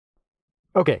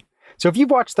Okay, so if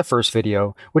you've watched the first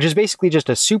video, which is basically just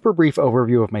a super brief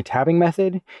overview of my tabbing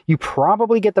method, you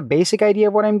probably get the basic idea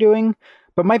of what I'm doing,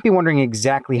 but might be wondering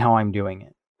exactly how I'm doing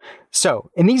it.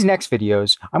 So in these next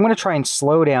videos, I'm going to try and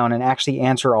slow down and actually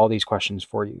answer all these questions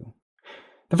for you.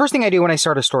 The first thing I do when I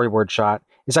start a storyboard shot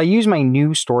is I use my new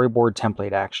storyboard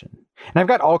template action. And I've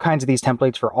got all kinds of these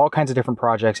templates for all kinds of different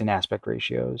projects and aspect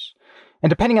ratios. And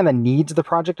depending on the needs of the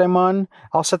project I'm on,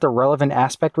 I'll set the relevant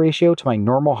aspect ratio to my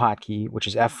normal hotkey, which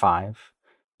is F5.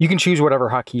 You can choose whatever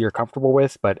hotkey you're comfortable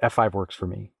with, but F5 works for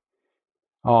me.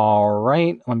 All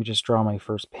right, let me just draw my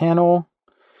first panel.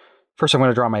 First, I'm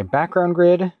going to draw my background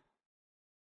grid.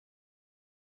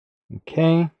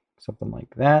 Okay, something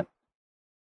like that.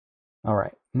 All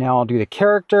right, now I'll do the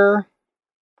character.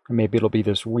 Or maybe it'll be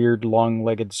this weird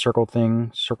long-legged circle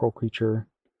thing, circle creature.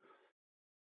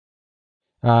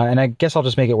 And I guess I'll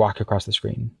just make it walk across the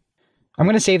screen. I'm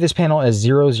going to save this panel as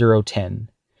 0010.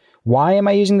 Why am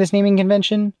I using this naming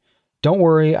convention? Don't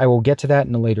worry, I will get to that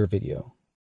in a later video.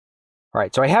 All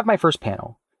right, so I have my first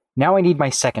panel. Now I need my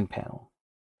second panel.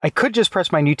 I could just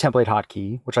press my new template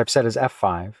hotkey, which I've set as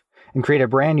F5, and create a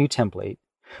brand new template.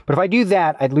 But if I do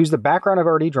that, I'd lose the background I've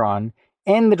already drawn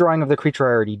and the drawing of the creature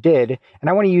I already did, and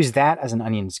I want to use that as an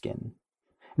onion skin.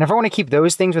 And if I want to keep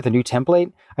those things with a new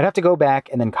template, I'd have to go back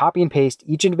and then copy and paste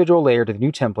each individual layer to the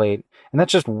new template, and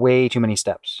that's just way too many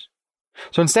steps.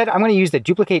 So instead, I'm going to use the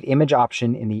duplicate image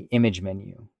option in the image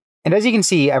menu. And as you can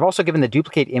see, I've also given the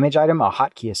duplicate image item a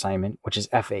hotkey assignment, which is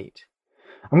F8.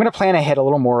 I'm going to plan ahead a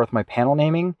little more with my panel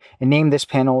naming and name this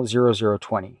panel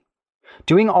 0020.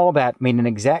 Doing all that made an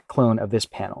exact clone of this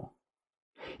panel.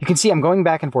 You can see I'm going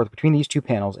back and forth between these two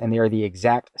panels, and they are the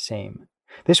exact same.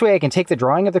 This way I can take the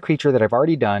drawing of the creature that I've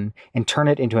already done and turn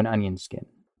it into an onion skin.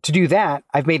 To do that,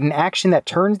 I've made an action that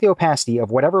turns the opacity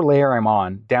of whatever layer I'm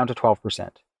on down to 12%.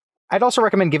 I'd also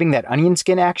recommend giving that onion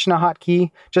skin action a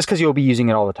hotkey, just because you'll be using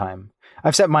it all the time.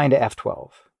 I've set mine to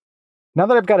F12. Now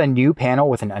that I've got a new panel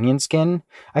with an onion skin,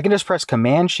 I can just press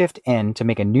Command-Shift-N to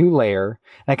make a new layer,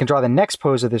 and I can draw the next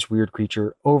pose of this weird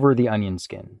creature over the onion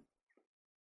skin.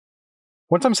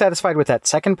 Once I'm satisfied with that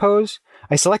second pose,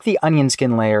 I select the onion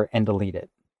skin layer and delete it.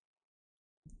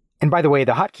 And by the way,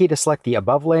 the hotkey to select the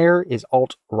above layer is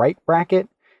Alt-Right bracket,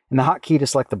 and the hotkey to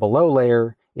select the below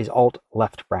layer is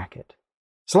Alt-Left bracket.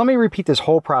 So let me repeat this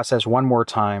whole process one more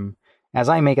time as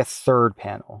I make a third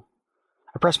panel.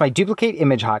 I press my duplicate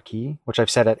image hotkey, which I've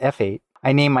set at F8.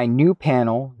 I name my new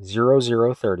panel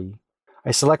 0030.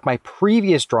 I select my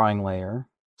previous drawing layer,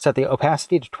 set the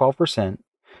opacity to 12%,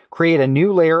 create a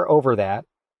new layer over that.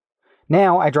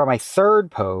 Now I draw my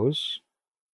third pose.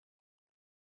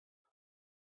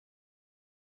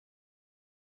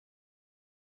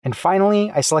 And finally,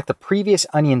 I select the previous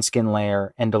onion skin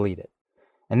layer and delete it.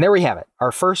 And there we have it,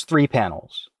 our first three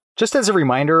panels. Just as a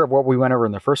reminder of what we went over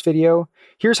in the first video,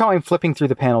 here's how I'm flipping through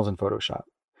the panels in Photoshop.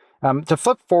 To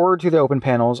flip forward to the open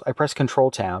panels, I press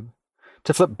Control-Tab.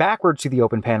 To flip backwards to the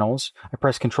open panels, I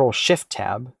press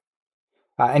Control-Shift-Tab.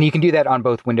 And you can do that on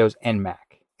both Windows and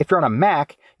Mac. If you're on a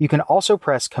Mac, you can also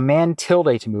press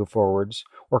Command-Tilde to move forwards,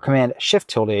 or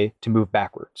Command-Shift-Tilde to move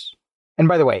backwards. And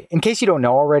by the way, in case you don't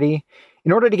know already,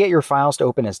 in order to get your files to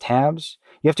open as tabs,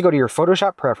 you have to go to your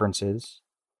Photoshop Preferences,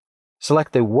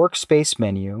 select the Workspace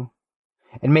menu,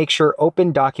 and make sure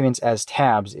Open Documents as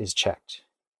Tabs is checked.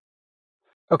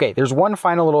 Okay, there's one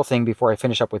final little thing before I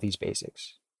finish up with these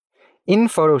basics. In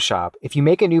Photoshop, if you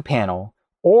make a new panel,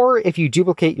 or if you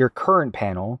duplicate your current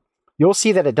panel, you'll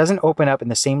see that it doesn't open up in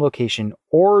the same location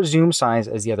or zoom size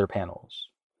as the other panels.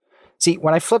 See,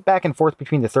 when I flip back and forth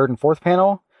between the third and fourth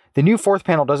panel, the new fourth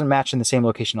panel doesn't match in the same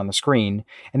location on the screen,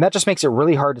 and that just makes it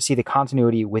really hard to see the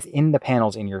continuity within the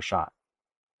panels in your shot.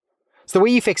 So the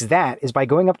way you fix that is by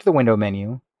going up to the Window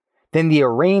menu, then the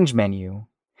Arrange menu,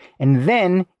 and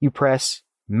then you press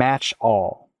Match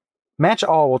All. Match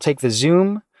All will take the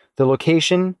zoom, the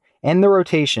location, and the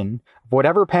rotation of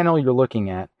whatever panel you're looking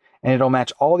at, and it'll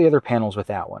match all the other panels with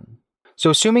that one. So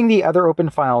assuming the other open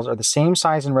files are the same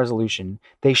size and resolution,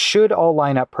 they should all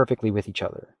line up perfectly with each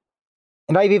other.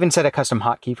 And I've even set a custom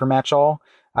hotkey for Match All.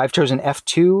 I've chosen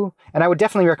F2, and I would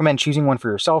definitely recommend choosing one for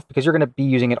yourself because you're going to be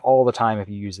using it all the time if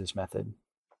you use this method.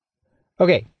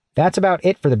 Okay, that's about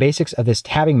it for the basics of this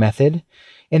tabbing method.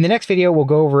 In the next video, we'll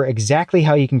go over exactly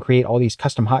how you can create all these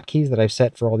custom hotkeys that I've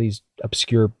set for all these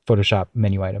obscure Photoshop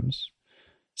menu items.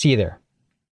 See you there.